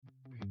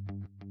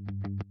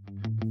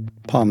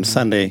Palm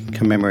Sunday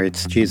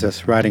commemorates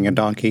Jesus riding a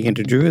donkey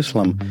into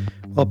Jerusalem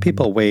while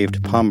people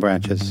waved palm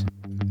branches.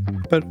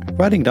 But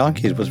riding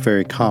donkeys was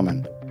very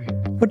common.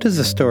 What does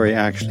the story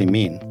actually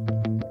mean?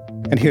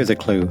 And here's a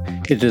clue.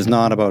 It is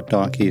not about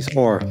donkeys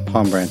or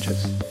palm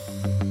branches.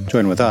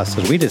 Join with us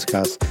as we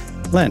discuss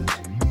Lent,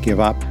 Give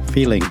Up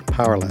Feeling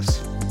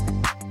Powerless.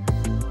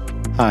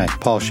 Hi,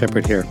 Paul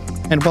Shepard here,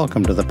 and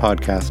welcome to the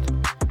podcast.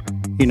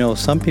 You know,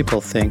 some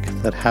people think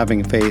that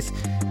having faith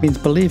means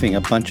believing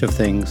a bunch of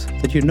things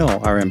that you know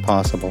are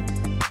impossible.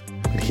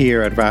 But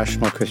here at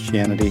Rational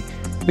Christianity,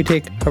 we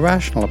take a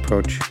rational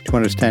approach to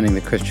understanding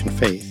the Christian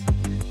faith.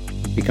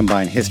 We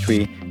combine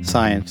history,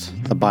 science,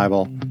 the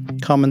Bible,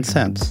 common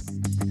sense,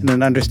 and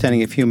an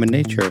understanding of human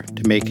nature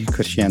to make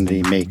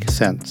Christianity make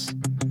sense.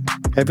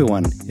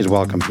 Everyone is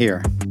welcome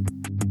here.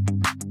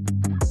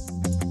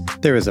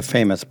 There is a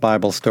famous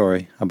Bible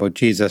story about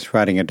Jesus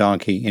riding a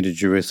donkey into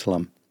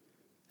Jerusalem.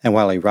 And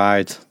while he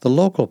rides, the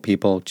local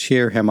people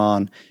cheer him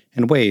on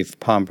and wave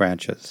palm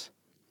branches.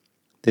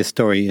 This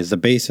story is the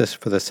basis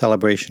for the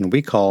celebration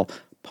we call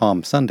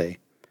Palm Sunday.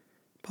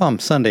 Palm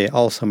Sunday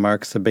also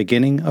marks the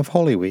beginning of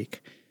Holy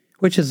Week,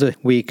 which is the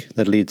week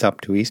that leads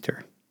up to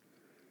Easter.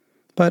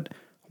 But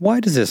why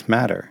does this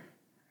matter?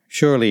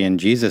 Surely in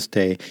Jesus'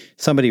 day,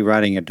 somebody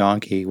riding a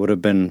donkey would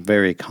have been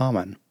very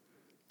common.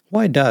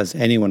 Why does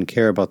anyone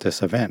care about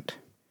this event?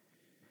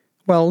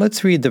 Well,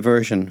 let's read the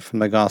version from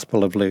the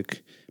Gospel of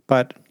Luke.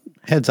 But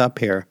heads up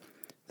here,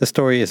 the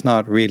story is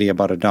not really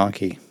about a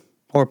donkey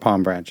or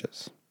palm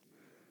branches.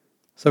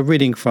 So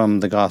reading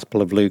from the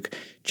Gospel of Luke,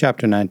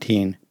 chapter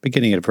 19,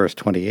 beginning at verse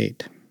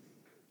 28.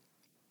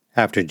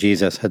 After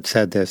Jesus had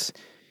said this,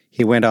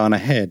 he went on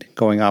ahead,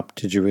 going up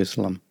to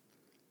Jerusalem.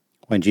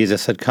 When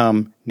Jesus had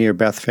come near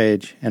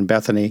Bethphage and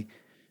Bethany,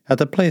 at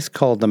the place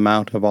called the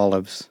Mount of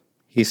Olives,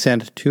 he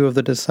sent two of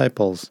the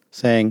disciples,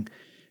 saying,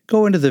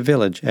 "Go into the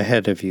village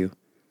ahead of you.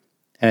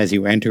 And as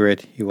you enter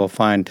it, you will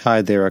find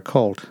tied there a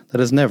colt that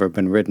has never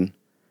been ridden.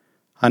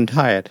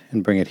 Untie it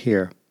and bring it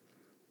here.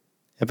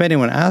 If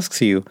anyone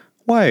asks you,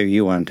 'Why are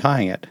you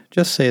untying it?'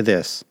 just say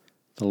this,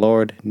 'The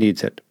Lord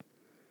needs it.'"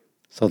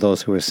 So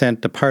those who were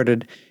sent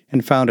departed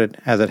and found it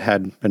as it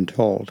had been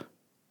told.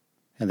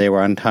 And they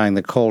were untying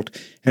the colt,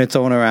 and its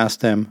owner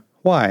asked them,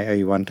 "Why are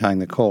you untying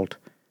the colt?"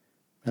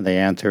 And they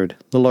answered,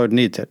 "The Lord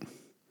needs it."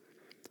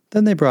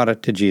 Then they brought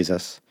it to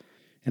Jesus,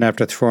 and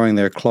after throwing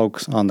their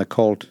cloaks on the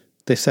colt,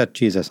 they set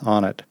Jesus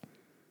on it.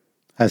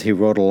 As he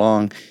rode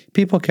along,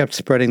 people kept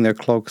spreading their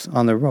cloaks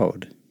on the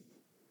road.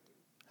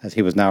 As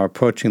he was now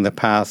approaching the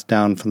path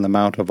down from the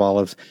Mount of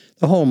Olives,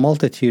 the whole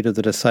multitude of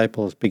the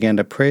disciples began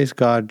to praise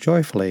God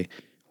joyfully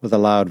with a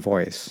loud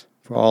voice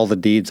for all the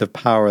deeds of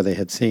power they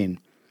had seen,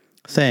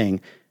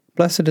 saying,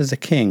 "Blessed is the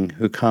King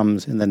who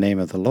comes in the name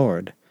of the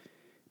Lord.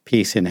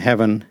 Peace in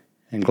heaven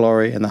and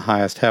glory in the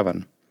highest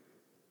heaven."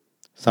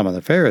 Some of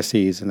the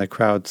Pharisees in the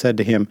crowd said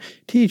to him,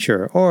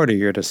 "Teacher, order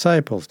your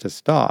disciples to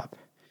stop."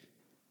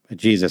 But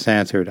Jesus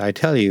answered, "I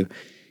tell you,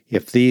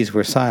 if these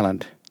were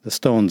silent, the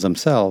stones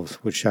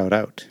themselves would shout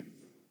out."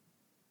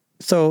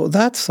 So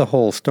that's the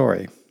whole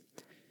story.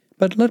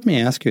 But let me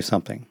ask you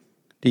something.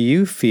 Do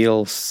you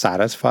feel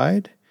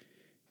satisfied?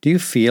 Do you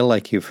feel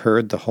like you've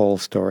heard the whole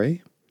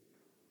story?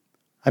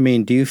 I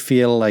mean, do you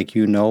feel like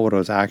you know what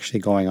was actually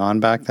going on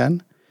back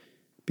then?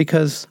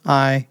 Because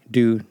I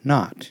do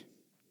not.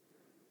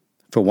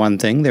 For one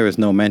thing, there is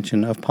no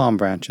mention of palm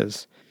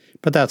branches,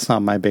 but that's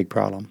not my big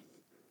problem.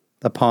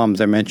 The palms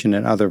are mentioned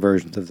in other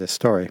versions of this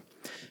story.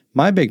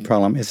 My big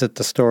problem is that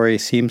the story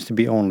seems to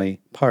be only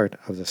part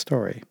of the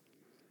story.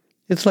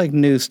 It's like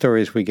news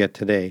stories we get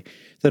today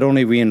that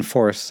only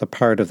reinforce the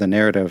part of the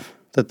narrative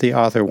that the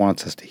author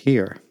wants us to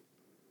hear.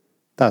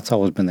 That's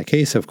always been the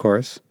case, of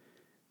course.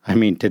 I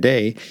mean,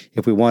 today,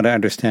 if we want to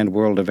understand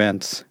world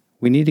events,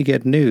 we need to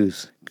get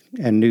news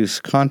and news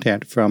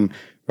content from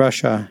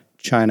Russia,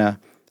 China,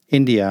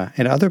 India,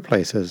 and other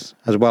places,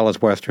 as well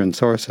as Western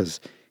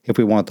sources, if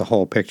we want the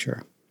whole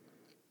picture.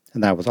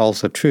 And that was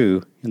also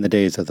true in the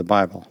days of the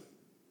Bible.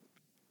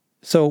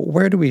 So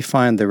where do we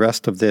find the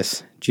rest of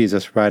this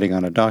Jesus riding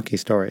on a donkey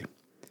story?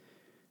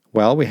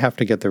 Well, we have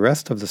to get the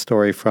rest of the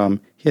story from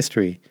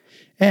history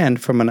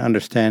and from an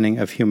understanding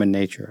of human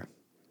nature.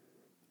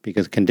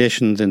 Because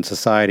conditions in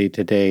society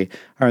today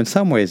are in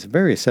some ways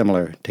very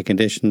similar to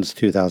conditions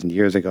 2,000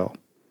 years ago.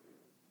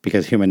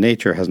 Because human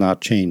nature has not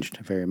changed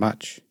very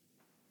much.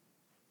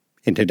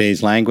 In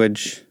today's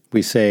language,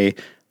 we say,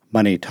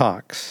 money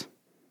talks.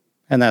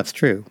 And that's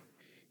true.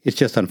 It's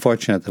just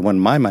unfortunate that when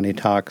my money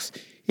talks,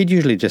 it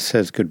usually just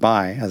says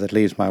goodbye as it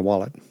leaves my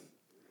wallet.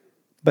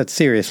 But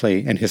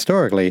seriously and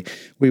historically,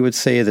 we would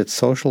say that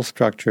social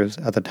structures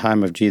at the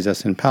time of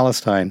Jesus in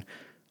Palestine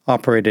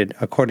operated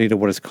according to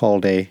what is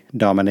called a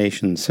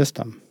domination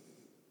system.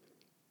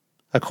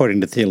 According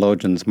to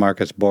theologians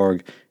Marcus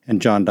Borg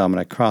and John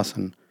Dominic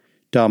Crossan,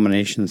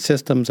 domination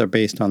systems are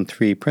based on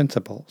three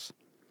principles.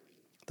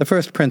 The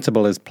first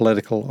principle is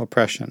political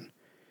oppression,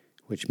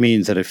 which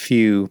means that a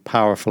few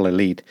powerful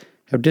elite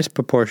have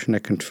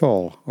disproportionate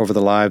control over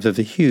the lives of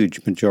the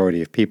huge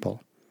majority of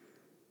people.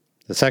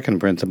 The second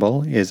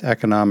principle is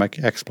economic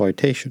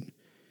exploitation.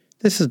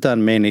 This is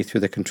done mainly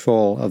through the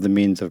control of the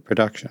means of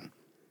production.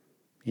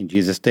 In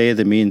Jesus' day,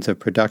 the means of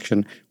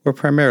production were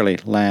primarily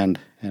land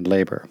and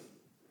labor.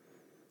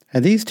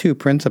 And these two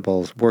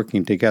principles,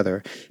 working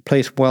together,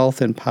 place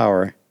wealth and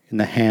power in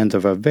the hands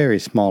of a very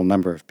small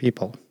number of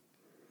people.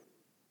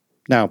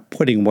 Now,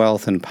 putting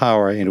wealth and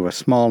power into a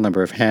small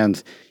number of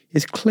hands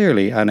is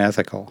clearly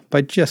unethical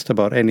by just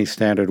about any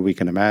standard we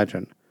can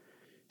imagine.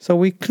 So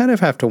we kind of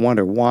have to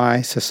wonder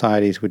why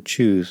societies would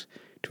choose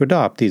to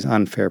adopt these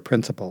unfair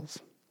principles.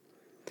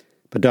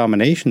 But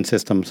domination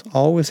systems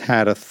always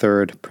had a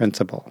third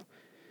principle,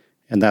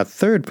 and that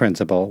third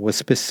principle was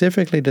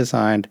specifically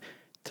designed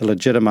to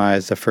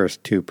legitimize the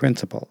first two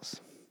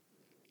principles.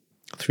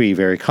 Three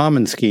very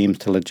common schemes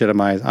to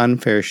legitimize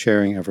unfair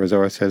sharing of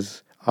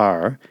resources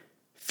are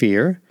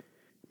fear,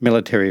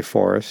 military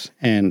force,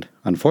 and,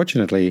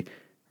 unfortunately,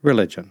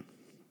 religion.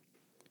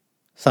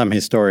 Some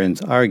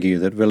historians argue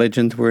that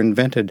religions were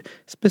invented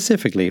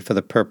specifically for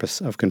the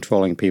purpose of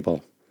controlling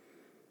people.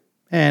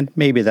 And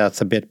maybe that's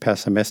a bit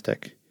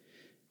pessimistic.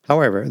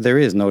 However, there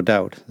is no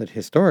doubt that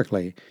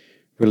historically,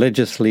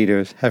 religious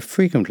leaders have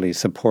frequently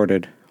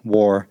supported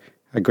war,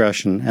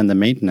 aggression, and the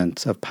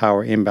maintenance of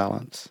power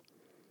imbalance.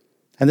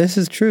 And this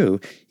is true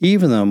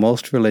even though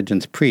most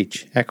religions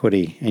preach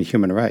equity and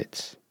human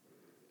rights.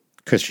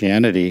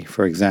 Christianity,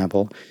 for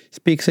example,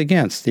 speaks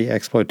against the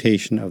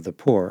exploitation of the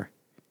poor.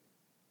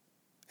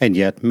 And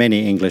yet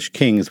many English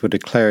kings were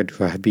declared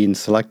to have been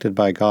selected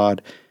by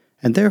God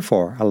and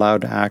therefore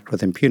allowed to act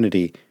with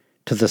impunity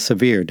to the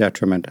severe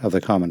detriment of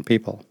the common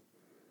people.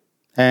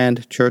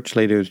 And church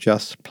leaders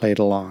just played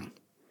along.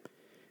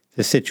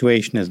 This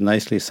situation is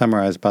nicely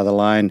summarized by the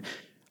line,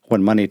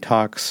 "When money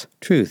talks,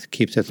 truth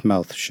keeps its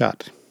mouth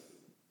shut."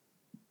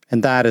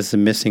 And that is the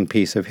missing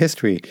piece of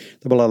history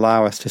that will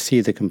allow us to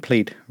see the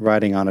complete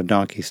riding on a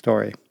donkey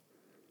story.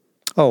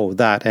 Oh,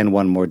 that and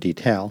one more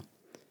detail.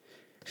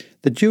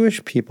 The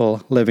Jewish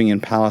people living in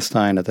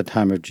Palestine at the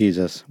time of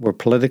Jesus were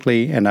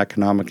politically and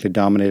economically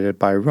dominated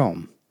by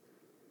Rome.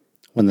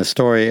 When the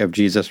story of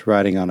Jesus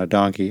riding on a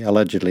donkey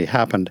allegedly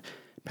happened,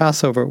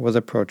 Passover was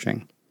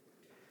approaching.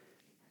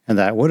 And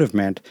that would have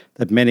meant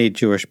that many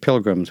Jewish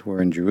pilgrims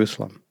were in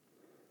Jerusalem.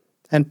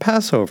 And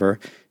Passover,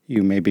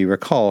 you maybe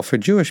recall, for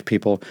Jewish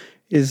people,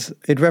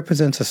 it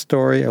represents a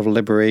story of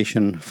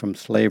liberation from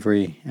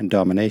slavery and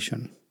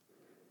domination.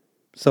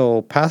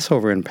 So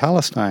Passover in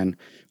Palestine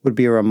would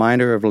be a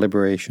reminder of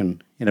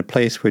liberation in a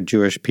place where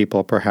Jewish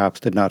people perhaps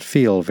did not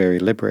feel very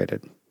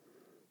liberated.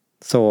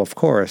 So, of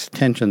course,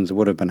 tensions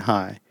would have been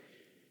high.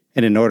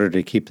 And in order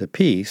to keep the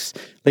peace,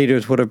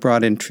 leaders would have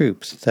brought in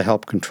troops to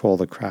help control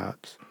the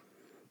crowds,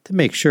 to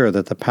make sure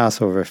that the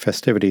Passover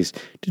festivities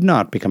did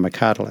not become a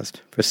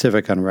catalyst for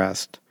civic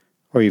unrest,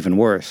 or even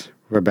worse,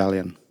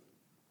 rebellion.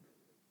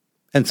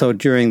 And so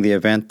during the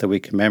event that we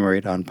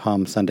commemorate on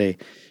Palm Sunday,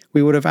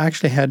 we would have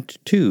actually had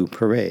two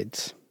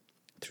parades.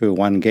 Through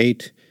one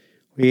gate,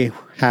 we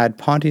had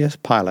Pontius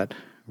Pilate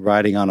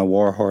riding on a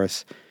war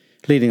horse,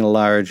 leading a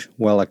large,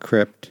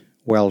 well-equipped,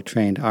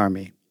 well-trained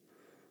army.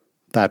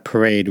 That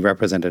parade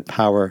represented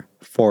power,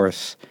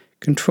 force,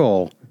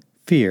 control,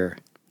 fear,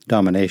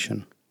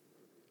 domination.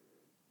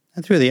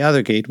 And through the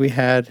other gate, we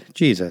had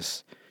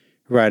Jesus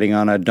riding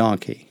on a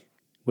donkey,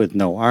 with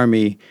no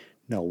army,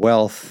 no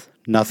wealth,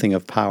 nothing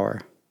of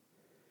power.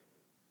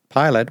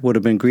 Pilate would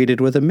have been greeted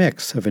with a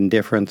mix of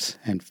indifference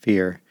and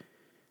fear.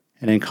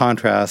 And in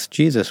contrast,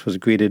 Jesus was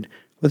greeted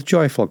with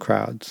joyful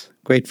crowds,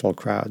 grateful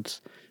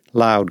crowds,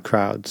 loud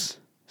crowds,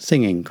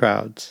 singing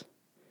crowds.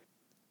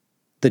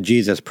 The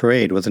Jesus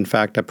parade was in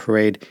fact a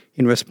parade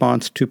in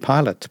response to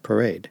Pilate's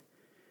parade.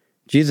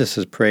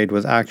 Jesus' parade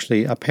was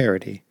actually a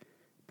parody,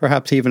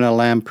 perhaps even a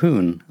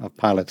lampoon of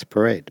Pilate's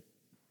parade.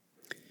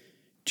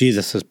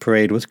 Jesus'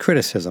 parade was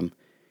criticism.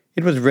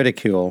 It was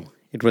ridicule.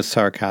 It was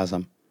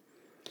sarcasm.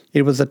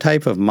 It was a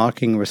type of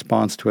mocking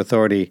response to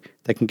authority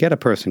that can get a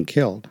person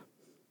killed.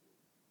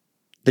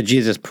 The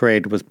Jesus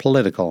parade was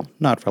political,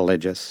 not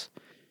religious.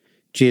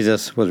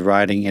 Jesus was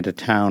riding into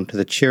town to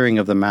the cheering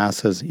of the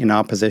masses in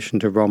opposition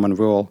to Roman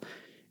rule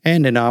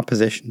and in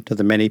opposition to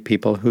the many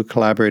people who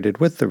collaborated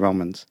with the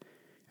Romans,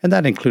 and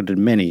that included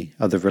many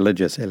of the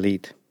religious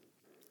elite.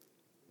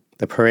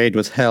 The parade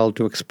was held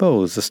to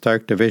expose the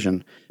stark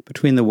division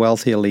between the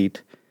wealthy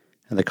elite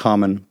and the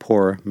common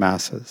poor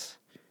masses.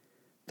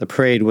 The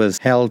parade was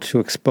held to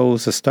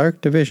expose the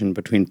stark division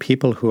between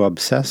people who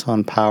obsess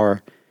on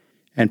power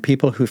and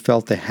people who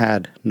felt they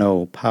had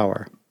no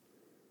power.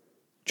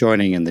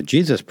 Joining in the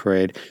Jesus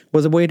parade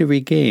was a way to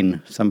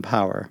regain some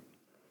power.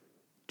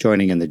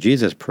 Joining in the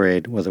Jesus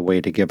parade was a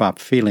way to give up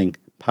feeling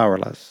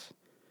powerless.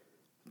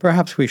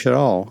 Perhaps we should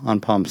all,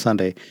 on Palm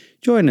Sunday,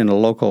 join in a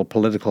local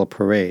political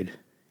parade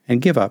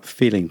and give up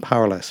feeling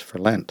powerless for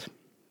Lent.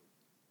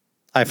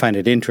 I find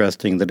it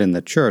interesting that in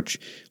the Church,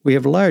 we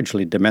have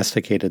largely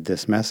domesticated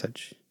this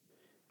message.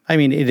 I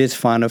mean, it is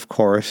fun, of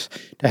course,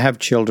 to have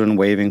children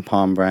waving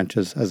palm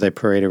branches as they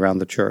parade around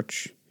the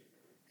church.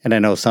 And I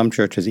know some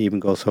churches even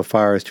go so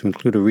far as to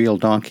include a real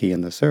donkey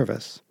in the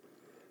service.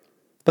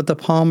 But the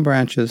palm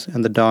branches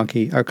and the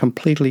donkey are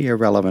completely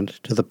irrelevant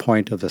to the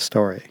point of the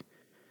story.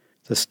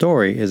 The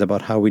story is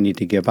about how we need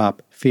to give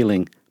up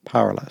feeling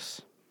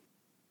powerless.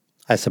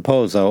 I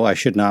suppose, though, I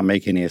should not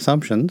make any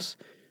assumptions.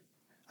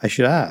 I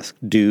should ask,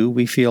 do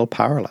we feel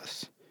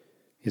powerless?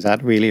 Is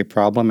that really a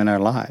problem in our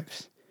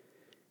lives?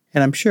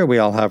 And I'm sure we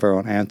all have our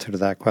own answer to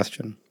that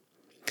question.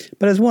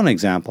 But as one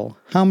example,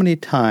 how many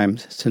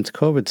times since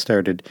COVID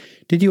started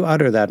did you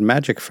utter that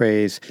magic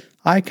phrase,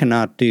 I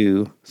cannot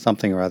do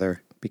something or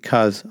other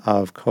because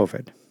of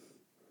COVID?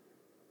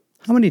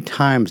 How many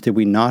times did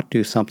we not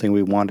do something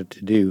we wanted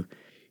to do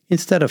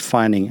instead of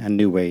finding a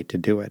new way to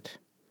do it?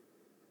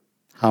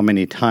 How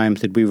many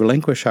times did we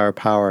relinquish our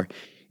power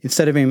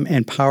instead of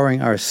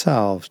empowering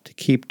ourselves to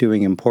keep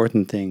doing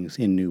important things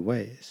in new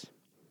ways?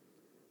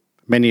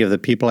 Many of the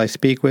people I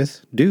speak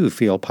with do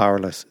feel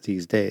powerless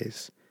these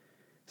days,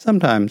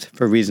 sometimes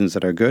for reasons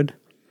that are good,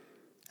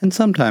 and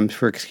sometimes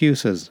for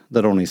excuses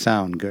that only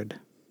sound good.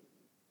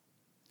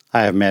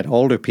 I have met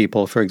older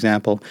people, for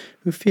example,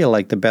 who feel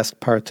like the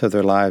best parts of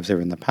their lives are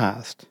in the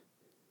past.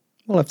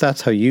 Well, if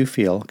that's how you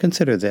feel,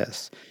 consider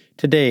this.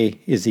 Today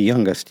is the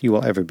youngest you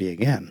will ever be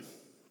again.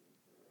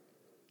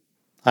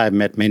 I have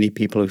met many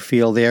people who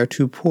feel they are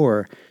too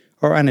poor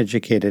or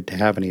uneducated to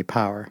have any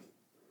power.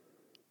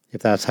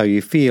 If that's how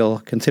you feel,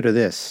 consider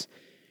this.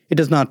 It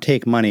does not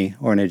take money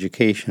or an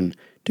education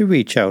to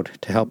reach out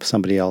to help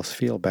somebody else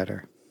feel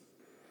better.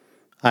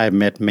 I have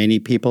met many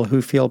people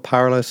who feel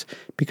powerless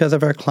because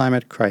of our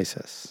climate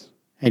crisis.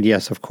 And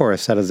yes, of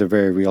course, that is a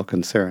very real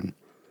concern.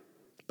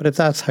 But if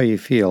that's how you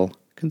feel,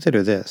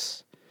 consider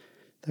this.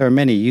 There are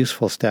many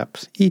useful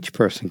steps each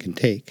person can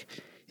take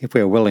if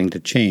we are willing to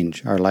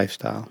change our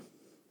lifestyle.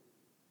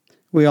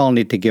 We all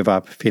need to give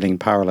up feeling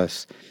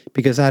powerless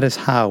because that is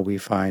how we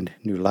find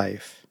new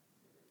life.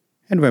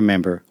 And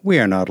remember, we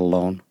are not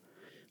alone.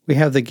 We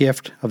have the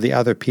gift of the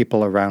other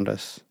people around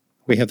us.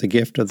 We have the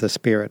gift of the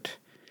Spirit.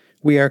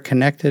 We are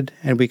connected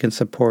and we can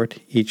support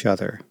each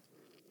other.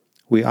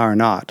 We are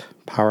not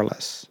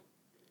powerless.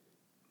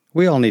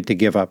 We all need to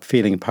give up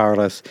feeling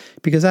powerless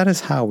because that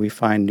is how we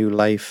find new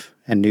life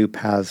and new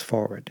paths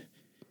forward.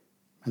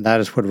 And that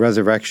is what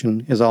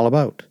resurrection is all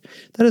about.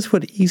 That is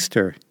what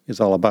Easter is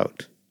all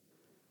about.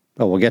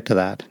 But we'll get to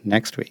that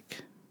next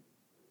week.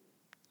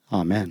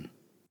 Amen.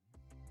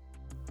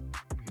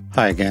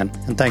 Hi again,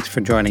 and thanks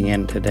for joining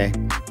in today.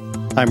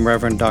 I'm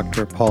Reverend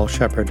Dr. Paul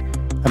Shepherd,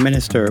 a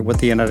minister with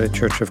the United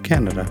Church of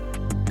Canada,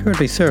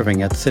 currently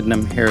serving at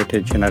Sydenham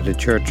Heritage United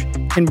Church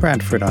in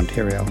Brantford,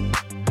 Ontario.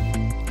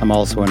 I'm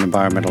also an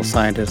environmental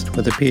scientist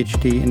with a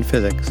PhD in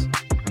physics.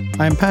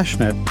 I am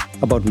passionate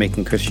about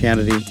making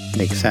Christianity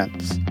make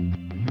sense.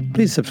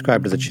 Please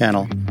subscribe to the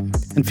channel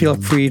and feel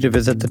free to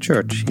visit the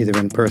church, either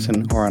in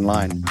person or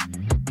online.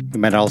 You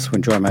might also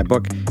enjoy my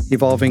book,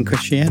 Evolving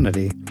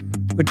Christianity,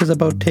 which is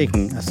about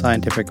taking a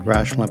scientific,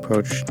 rational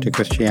approach to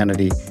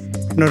Christianity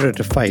in order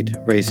to fight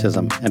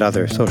racism and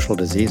other social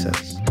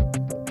diseases.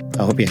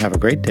 I hope you have a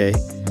great day,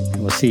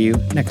 and we'll see you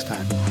next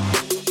time.